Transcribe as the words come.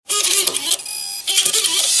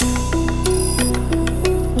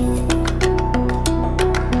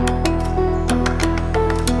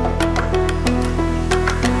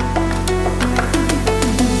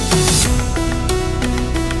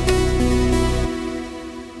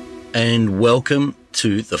and welcome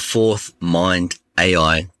to the Fourth Mind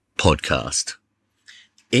AI podcast.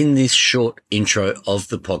 In this short intro of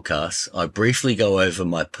the podcast, I briefly go over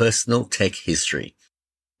my personal tech history,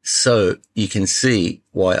 so you can see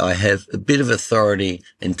why I have a bit of authority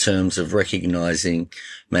in terms of recognizing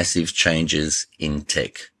massive changes in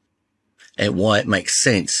tech, and why it makes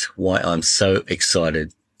sense why I'm so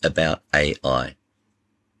excited about AI.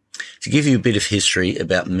 To give you a bit of history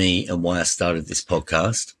about me and why I started this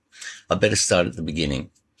podcast, I better start at the beginning.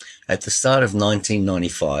 At the start of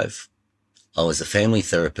 1995, I was a family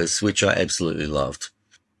therapist, which I absolutely loved,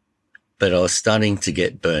 but I was starting to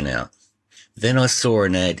get burnout. Then I saw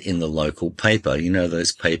an ad in the local paper. You know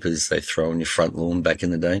those papers they throw on your front lawn back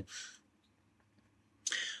in the day?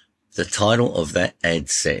 The title of that ad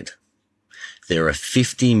said, "There are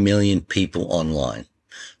 50 million people online.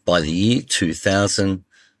 By the year 2000,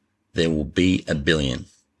 there will be a billion."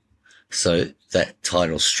 So that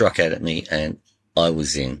title struck out at me and I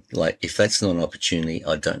was in. Like, if that's not an opportunity,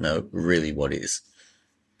 I don't know really what is.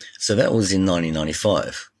 So that was in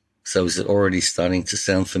 1995. So is it already starting to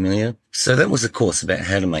sound familiar? So that was a course about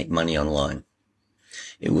how to make money online.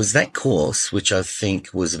 It was that course, which I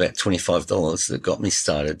think was about $25, that got me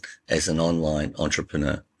started as an online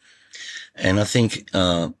entrepreneur. And I think,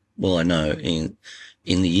 I know in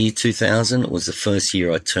the year 2000, it was the first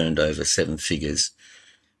year I turned over 7 figures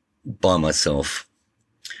by myself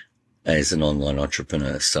as an online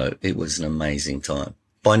entrepreneur. So it was an amazing time.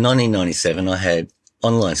 By 1997, I had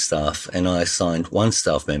online staff and I assigned one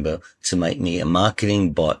staff member to make me a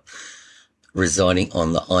marketing bot residing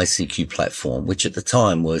on the ICQ platform, which at the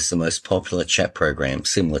time was the most popular chat program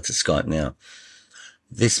similar to Skype now.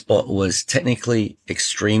 This bot was technically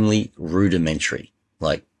extremely rudimentary.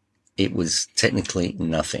 Like, it was technically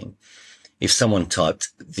nothing. If someone typed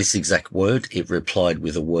this exact word, it replied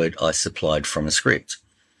with a word I supplied from a script.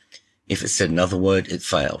 If it said another word, it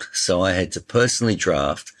failed. So I had to personally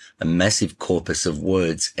draft a massive corpus of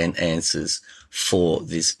words and answers for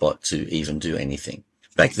this bot to even do anything.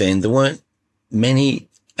 Back then, there weren't many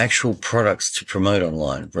actual products to promote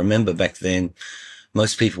online. Remember, back then,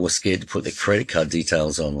 most people were scared to put their credit card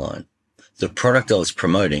details online. The product I was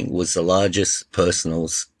promoting was the largest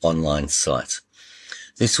personals online site.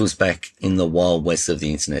 This was back in the wild west of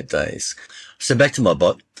the internet days. So back to my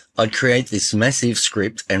bot, I'd create this massive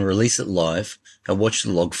script and release it live and watch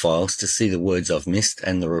the log files to see the words I've missed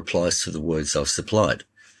and the replies to the words I've supplied.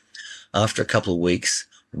 After a couple of weeks,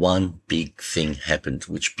 one big thing happened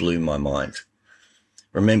which blew my mind.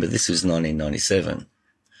 Remember, this was 1997.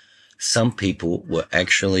 Some people were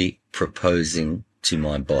actually proposing to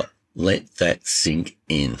my bot. Let that sink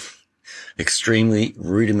in. Extremely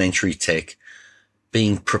rudimentary tech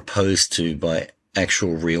being proposed to by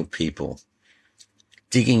actual real people.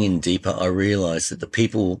 Digging in deeper, I realized that the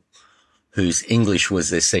people whose English was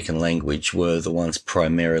their second language were the ones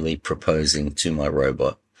primarily proposing to my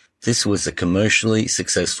robot. This was a commercially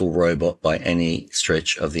successful robot by any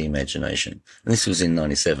stretch of the imagination. And this was in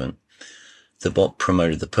 97. The bot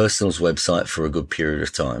promoted the personals website for a good period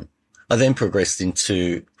of time. I then progressed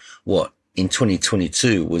into what in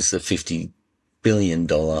 2022 was the $50 billion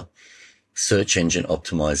search engine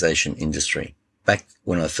optimization industry. Back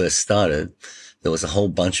when I first started, there was a whole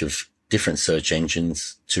bunch of different search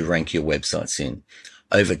engines to rank your websites in.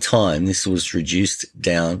 Over time, this was reduced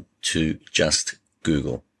down to just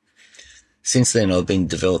Google. Since then, I've been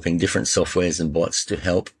developing different softwares and bots to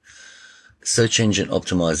help search engine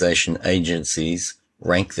optimization agencies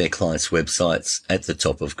rank their clients' websites at the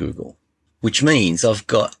top of Google, which means I've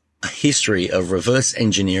got a history of reverse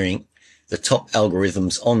engineering the top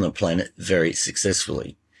algorithms on the planet very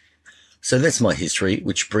successfully. So that's my history,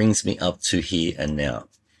 which brings me up to here and now.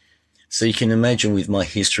 So you can imagine, with my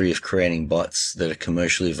history of creating bots that are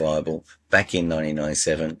commercially viable back in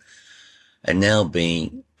 1997 and now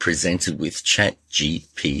being presented with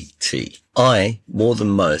ChatGPT, I, more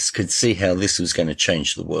than most, could see how this was going to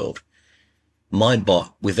change the world. My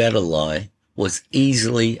bot, without a lie, was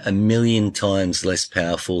easily 1,000,000 times less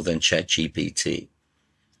powerful than ChatGPT.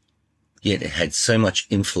 Yet it had so much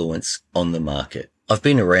influence on the market. I've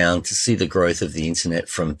been around to see the growth of the internet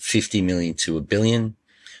from 50 million to 1 billion,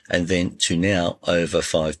 and then to now over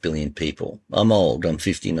 5 billion people. I'm old, I'm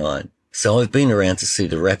 59. So I've been around to see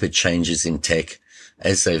the rapid changes in tech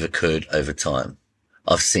as they've occurred over time.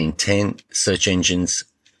 I've seen 10 search engines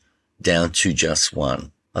down to just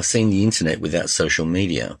one. I've seen the internet without social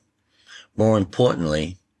media. More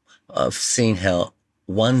importantly, I've seen how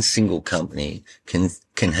one single company can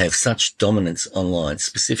have such dominance online,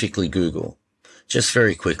 specifically Google. Just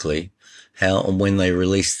very quickly, how and when they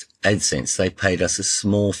released AdSense, they paid us a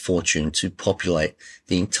small fortune to populate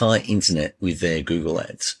the entire internet with their Google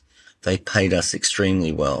ads. They paid us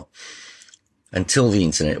extremely well until the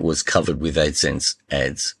internet was covered with AdSense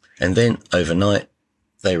ads. And then overnight,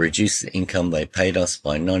 they reduced the income they paid us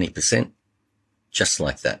by 90%, just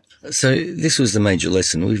like that. So this was the major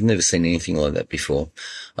lesson. We've never seen anything like that before.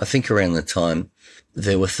 I think around the time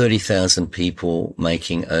there were 30,000 people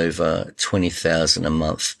making over 20,000 a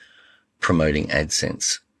month promoting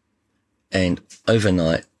AdSense. And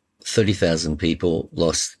overnight, 30,000 people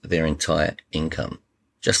lost their entire income,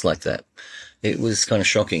 just like that. It was kind of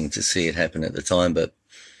shocking to see it happen at the time, but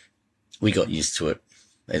we got used to it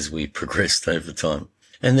as we progressed over time.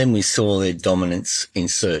 And then we saw their dominance in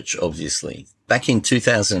search, obviously. Back in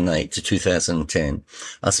 2008 to 2010,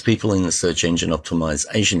 us people in the search engine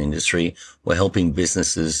optimization industry were helping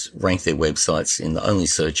businesses rank their websites in the only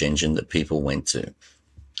search engine that people went to.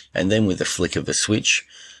 And then with a flick of a switch,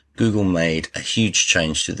 Google made a huge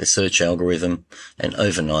change to the search algorithm, and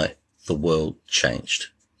overnight, the world changed.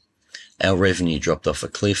 Our revenue dropped off a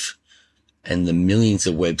cliff, and the millions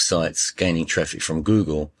of websites gaining traffic from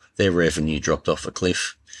Google, their revenue dropped off a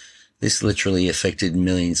cliff. This literally affected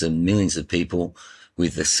millions and millions of people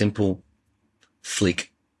with the simple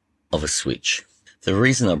flick of a switch. The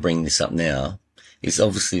reason I bring this up now is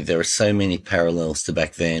obviously there are so many parallels to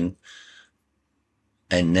back then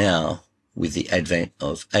and now with the advent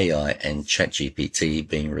of AI and ChatGPT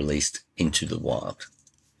being released into the wild.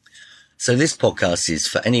 So this podcast is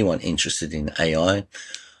for anyone interested in AI,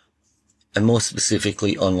 and more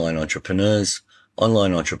specifically online entrepreneurs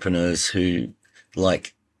who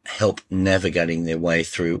like help navigating their way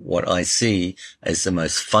through what I see as the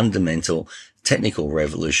most fundamental technical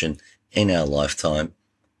revolution in our lifetime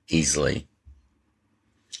easily.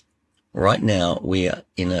 Right now, we are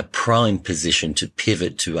in a prime position to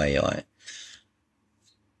pivot to AI.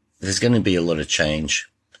 There's going to be a lot of change.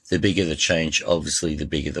 The bigger the change, obviously, the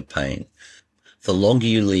bigger the pain. The longer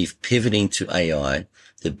you leave pivoting to AI,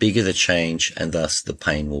 the bigger the change and thus the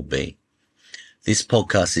pain will be. This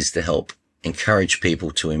podcast is to help encourage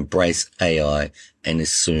people to embrace AI and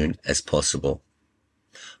as soon as possible.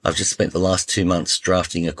 I've just spent the last 2 months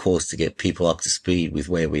drafting a course to get people up to speed with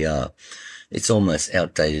where we are. It's almost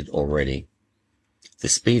outdated already. The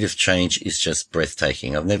speed of change is just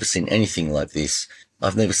breathtaking. I've never seen anything like this.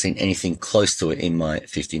 I've never seen anything close to it in my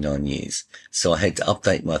 59 years. So I had to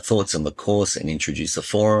update my thoughts on the course and introduce a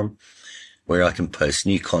forum where I can post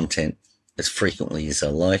new content as frequently as I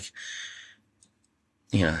like.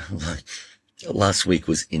 You know, like last week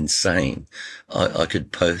was insane. I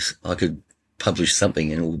could publish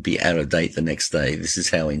something and it would be out of date the next day. This is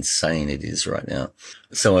how insane it is right now.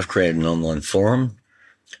 So I've created an online forum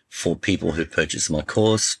for people who purchase my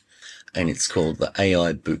course, and it's called the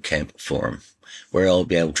AI Bootcamp Forum, where I'll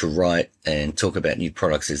be able to write and talk about new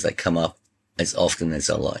products as they come up as often as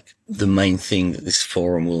I like. The main thing that this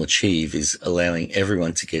forum will achieve is allowing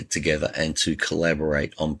everyone to get together and to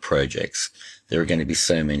collaborate on projects. There are going to be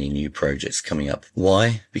so many new projects coming up.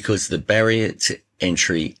 Why? Because the barrier to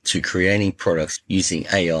entry to creating products using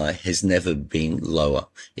AI has never been lower.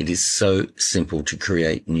 It is so simple to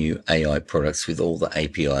create new AI products with all the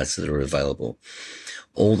APIs that are available.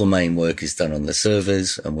 All the main work is done on the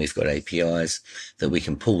servers, and we've got APIs that we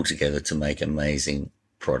can pull together to make amazing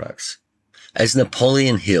products. As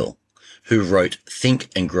Napoleon Hill, who wrote Think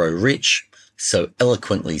and Grow Rich, so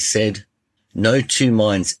eloquently said, no two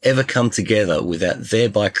minds ever come together without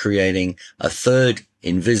thereby creating a third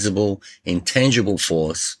invisible, intangible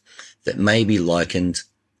force that may be likened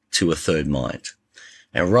to a third mind.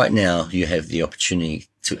 And right now you have the opportunity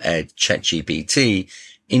to add ChatGPT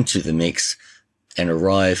into the mix and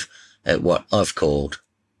arrive at what I've called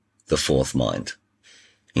the fourth mind.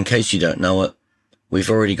 In case you don't know it, we've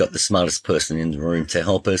already got the smartest person in the room to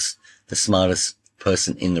help us, the smartest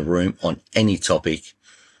person in the room on any topic,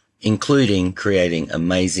 including creating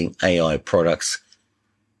amazing AI products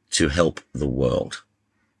to help the world.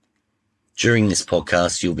 During this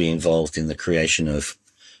podcast, you'll be involved in the creation of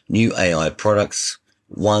new AI products,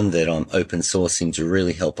 one that I'm open sourcing to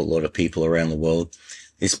really help a lot of people around the world.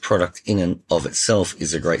 This product in and of itself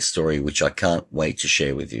is a great story, which I can't wait to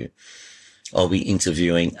share with you. I'll be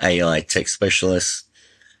interviewing AI tech specialists,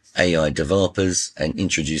 AI developers, and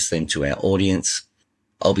introduce them to our audience.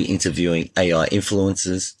 I'll be interviewing AI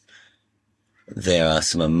influencers. There are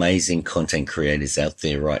some amazing content creators out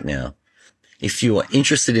there right now. If you are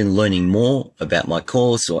interested in learning more about my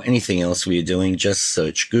course or anything else we are doing, just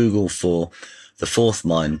search Google for the Fourth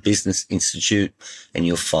Mind Business Institute and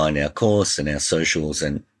you'll find our course and our socials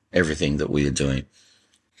and everything that we are doing.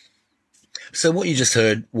 So what you just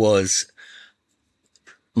heard was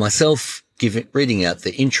myself reading out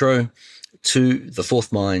the intro to the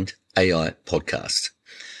Fourth Mind AI podcast.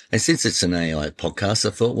 And since it's an AI podcast,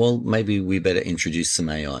 I thought, well, maybe we better introduce some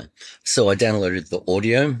AI. So I downloaded the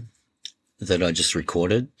audio that I just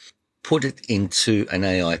recorded, put it into an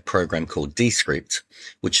AI program called Descript,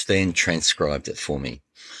 which then transcribed it for me.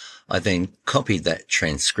 I then copied that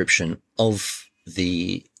transcription of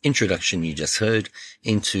the introduction you just heard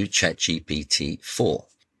into ChatGPT 4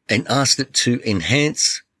 and asked it to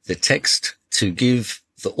enhance the text to give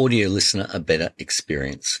the audio listener a better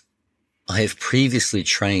experience. I have previously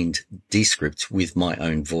trained Descript with my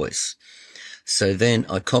own voice. So then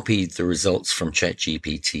I copied the results from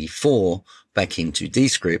ChatGPT 4 back into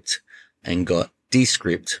Descript and got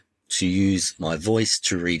Descript to use my voice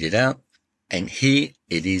to read it out. And here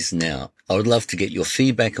it is now. I would love to get your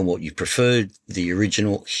feedback on what you preferred, the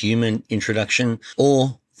original human introduction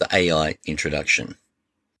or the AI introduction.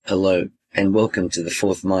 Hello and welcome to the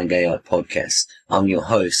Fourth Mind AI podcast. I'm your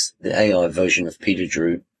host, the AI version of Peter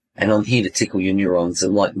Drew, and I'm here to tickle your neurons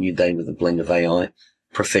and lighten your day with a blend of AI,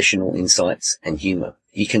 professional insights, and humor.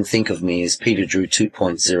 You can think of me as Peter Drew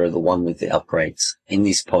 2.0, the one with the upgrades. In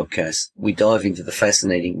this podcast, we dive into the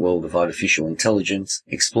fascinating world of artificial intelligence,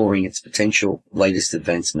 exploring its potential, latest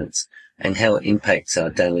advancements, and how it impacts our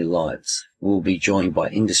daily lives. We'll be joined by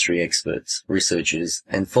industry experts, researchers,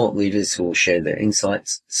 and thought leaders who will share their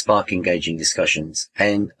insights, spark engaging discussions,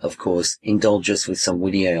 and, of course, indulge us with some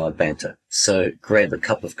witty AI banter. So grab a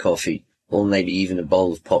cup of coffee, or maybe even a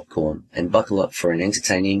bowl of popcorn, and buckle up for an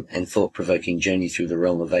entertaining and thought-provoking journey through the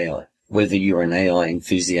realm of AI. Whether you're an AI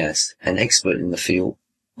enthusiast, an expert in the field,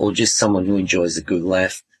 or just someone who enjoys a good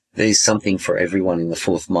laugh, there's something for everyone in the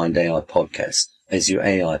Fourth Mind AI podcast. As your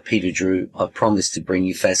AI, Peter Drew, I promise to bring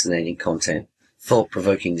you fascinating content,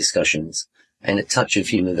 thought-provoking discussions, and a touch of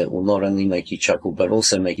humor that will not only make you chuckle, but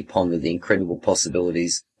also make you ponder the incredible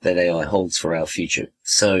possibilities that AI holds for our future.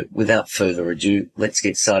 So, without further ado, let's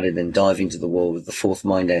get started and dive into the world of the Fourth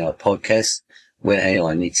Mind AI podcast, where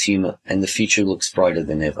AI meets humor and the future looks brighter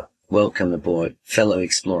than ever. Welcome aboard, fellow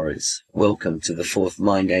explorers. Welcome to the Fourth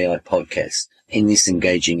Mind AI podcast. In this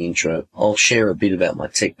engaging intro, I'll share a bit about my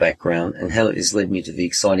tech background and how it has led me to the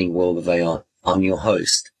exciting world of AI. I'm your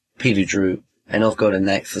host, Peter Drew, and I've got a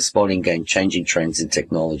knack for spotting game-changing trends in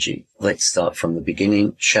technology. Let's start from the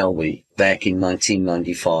beginning, shall we? Back in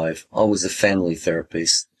 1995, I was a family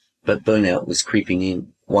therapist, but burnout was creeping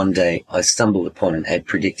in. One day, I stumbled upon an ad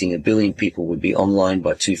predicting 1 billion people would be online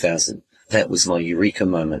by 2000. That was my eureka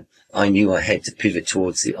moment. I knew I had to pivot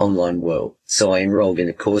towards the online world, so I enrolled in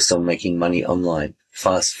a course on making money online.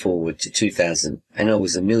 Fast forward to 2000, and I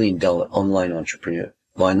was $1 million online entrepreneur.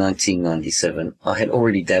 By 1997, I had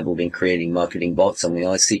already dabbled in creating marketing bots on the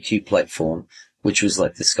ICQ platform, which was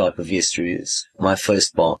like the Skype of yesteryears. My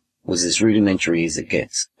first bot was as rudimentary as it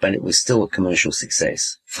gets, but it was still a commercial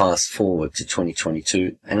success. Fast forward to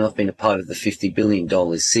 2022, and I've been a part of the $50 billion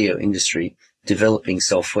SEO industry, developing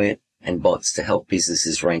software and bots to help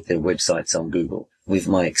businesses rank their websites on Google. With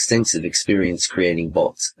my extensive experience creating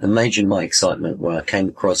bots, imagine my excitement when I came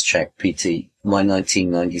across ChatGPT. My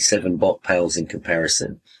 1997 bot pales in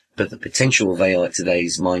comparison, but the potential of AI today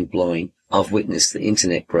is mind-blowing. I've witnessed the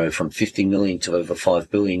internet grow from 50 million to over 5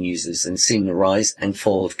 billion users and seen the rise and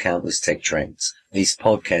fall of countless tech trends. This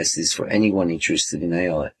podcast is for anyone interested in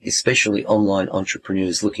AI, especially online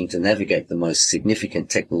entrepreneurs looking to navigate the most significant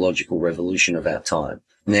technological revolution of our time.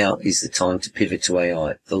 Now is the time to pivot to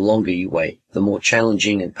AI. The longer you wait, the more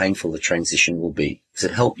challenging and painful the transition will be.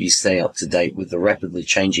 To help you stay up to date with the rapidly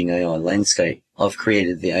changing AI landscape, I've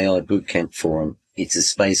created the AI Bootcamp Forum. It's a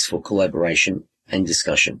space for collaboration and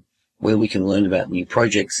discussion, where we can learn about new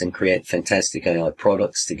projects and create fantastic AI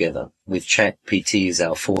products together. With ChatGPT as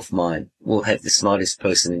our fourth mind, we'll have the smartest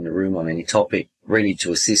person in the room on any topic, ready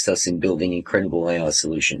to assist us in building incredible AI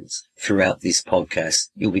solutions. Throughout this podcast,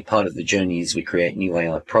 you'll be part of the journey as we create new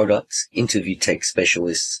AI products, interview tech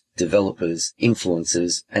specialists, developers,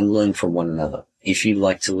 influencers, and learn from one another. If you'd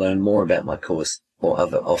like to learn more about my course or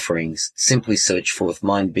other offerings, simply search Fourth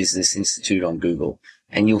Mind Business Institute on Google,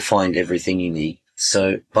 and you'll find everything you need.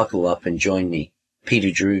 So buckle up and join me,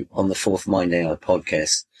 Peter Drew, on the Fourth Mind AI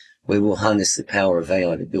podcast, where we'll harness the power of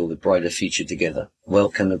AI to build a brighter future together.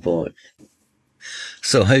 Welcome aboard.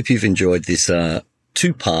 So I hope you've enjoyed this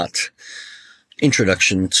two-part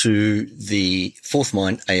introduction to the Fourth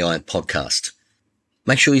Mind AI podcast.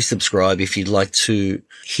 Make sure you subscribe if you'd like to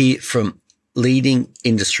hear from leading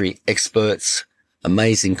industry experts,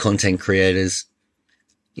 amazing content creators.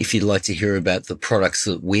 If you'd like to hear about the products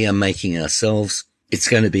that we are making ourselves, it's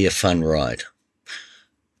going to be a fun ride.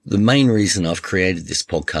 The main reason I've created this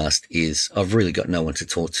podcast is I've really got no one to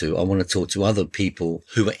talk to. I want to talk to other people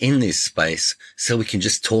who are in this space so we can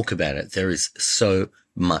just talk about it. There is so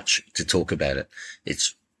much to talk about it.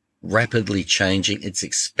 It's rapidly changing. It's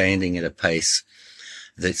expanding at a pace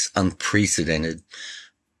that's unprecedented.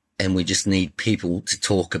 And we just need people to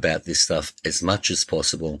talk about this stuff as much as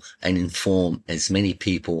possible and inform as many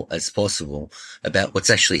people as possible about what's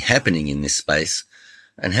actually happening in this space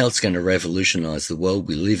and how it's going to revolutionize the world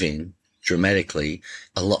we live in dramatically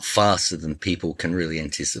a lot faster than people can really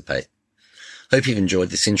anticipate. Hope you've enjoyed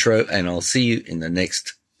this intro, and I'll see you in the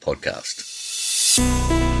next podcast.